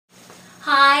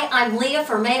Hi, I'm Leah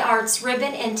for May Arts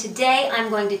Ribbon, and today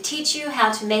I'm going to teach you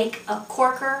how to make a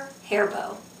Korker hair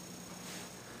bow.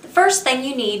 The first thing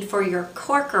you need for your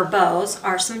Korker bows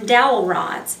are some dowel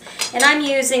rods, and I'm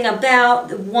using about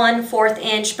 1/4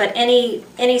 inch, but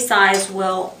any size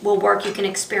will work. You can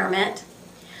experiment.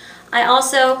 I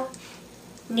also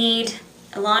need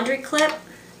a laundry clip,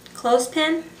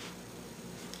 clothespin.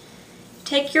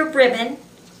 Take your ribbon,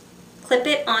 clip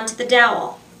it onto the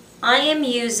dowel. I am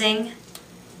using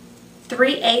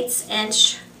 3/8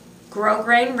 inch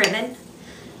grosgrain ribbon.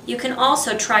 You can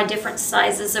also try different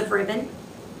sizes of ribbon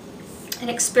and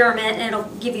experiment, and it'll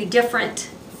give you different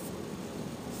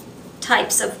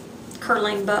types of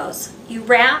curling bows. You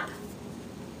wrap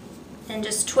and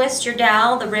just twist your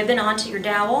dowel, the ribbon onto your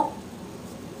dowel.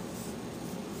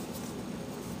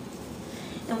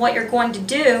 And what you're going to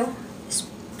do is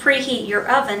preheat your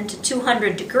oven to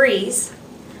 200 degrees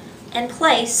and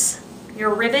place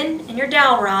your ribbon and your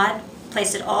dowel rod.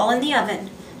 Place it all in the oven,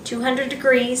 200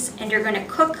 degrees, and you're going to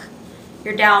cook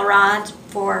your dowel rod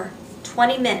for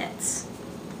 20 minutes.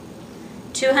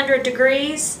 200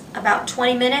 degrees, about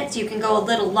 20 minutes. You can go a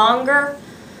little longer,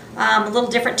 a little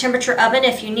different temperature oven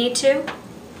if you need to.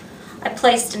 I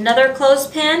placed another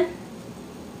clothespin.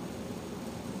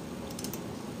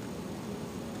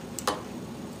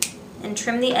 And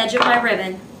trim the edge of my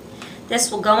ribbon.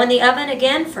 This will go in the oven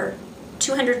again for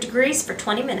 200 degrees for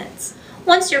 20 minutes.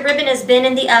 Once your ribbon has been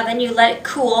in the oven, you let it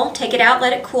cool. Take it out,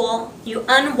 let it cool. You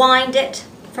unwind it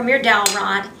from your dowel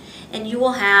rod, and you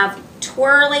will have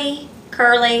twirly,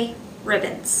 curly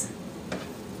ribbons.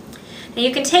 Now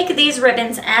you can take these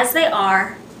ribbons as they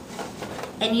are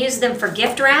and use them for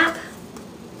gift wrap.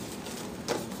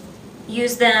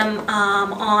 Use them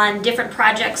on different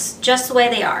projects just the way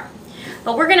they are.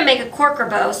 But we're going to make a Korker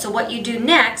bow, so what you do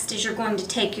next is you're going to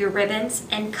take your ribbons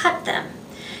and cut them.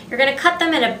 You're going to cut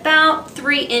them at about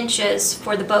 3 inches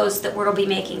for the bows that we'll be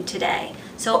making today.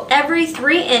 So every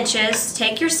 3 inches,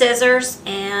 take your scissors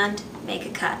and make a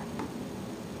cut.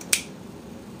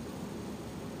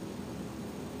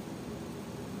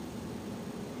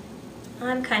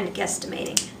 I'm kind of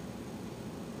guesstimating.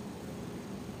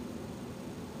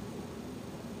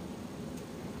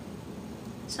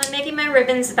 So I'm making my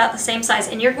ribbons about the same size,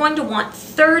 and you're going to want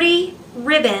 30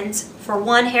 ribbons for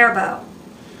one hair bow.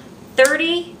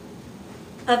 30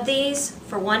 of these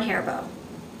for one hair bow.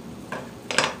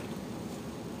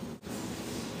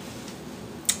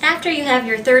 After you have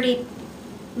your 30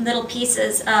 little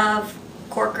pieces of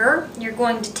Korker, you're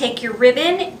going to take your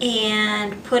ribbon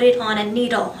and put it on a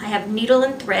needle. I have needle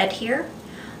and thread here.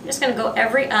 I'm just going to go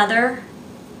every other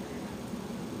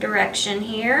direction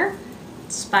here.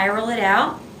 Spiral it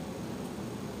out.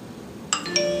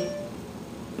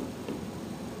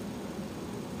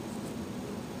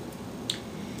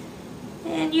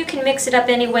 And you can mix it up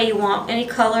any way you want, any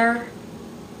color.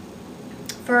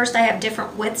 First, I have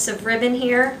different widths of ribbon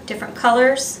here, different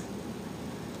colors.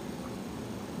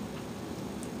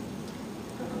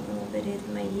 A little bit of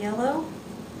my yellow.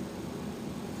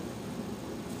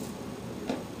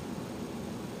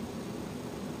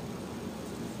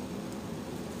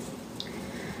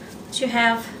 Once you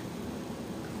have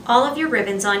all of your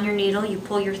ribbons on your needle, you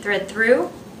pull your thread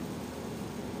through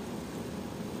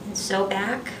and sew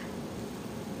back.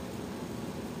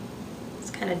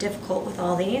 Kind of difficult with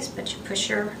all these, but you push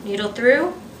your needle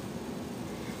through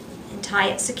and tie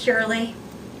it securely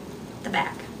at the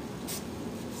back.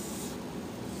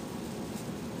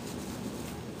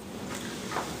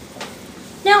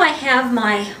 Now I have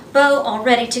my bow all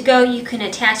ready to go. You can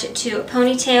attach it to a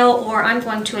ponytail, or I'm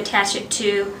going to attach it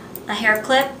to a hair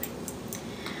clip.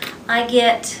 I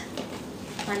get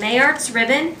my May Arts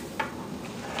ribbon,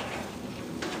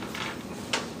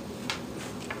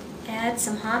 add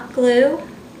some hot glue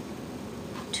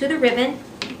to the ribbon,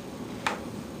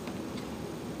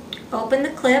 open the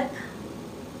clip,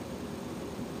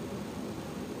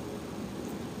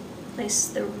 place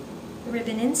the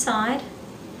ribbon inside,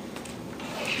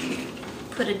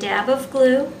 put a dab of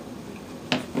glue,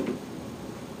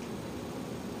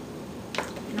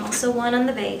 and also one on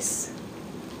the base.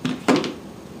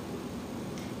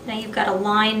 Now you've got a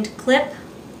lined clip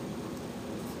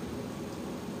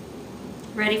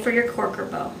ready for your Korker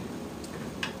bow.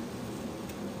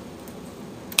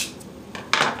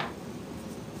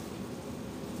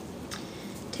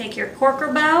 Take your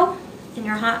Korker bow and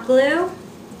your hot glue,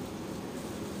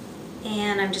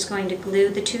 and I'm just going to glue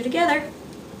the two together.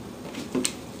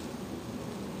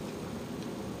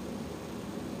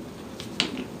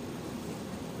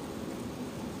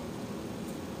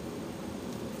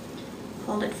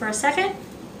 Hold it for a second.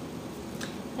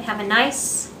 I have a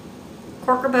nice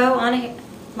Korker bow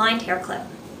lined hair clip.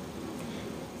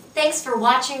 Thanks for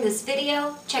watching this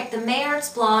video. Check the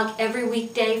Mayarts blog every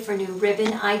weekday for new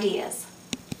ribbon ideas.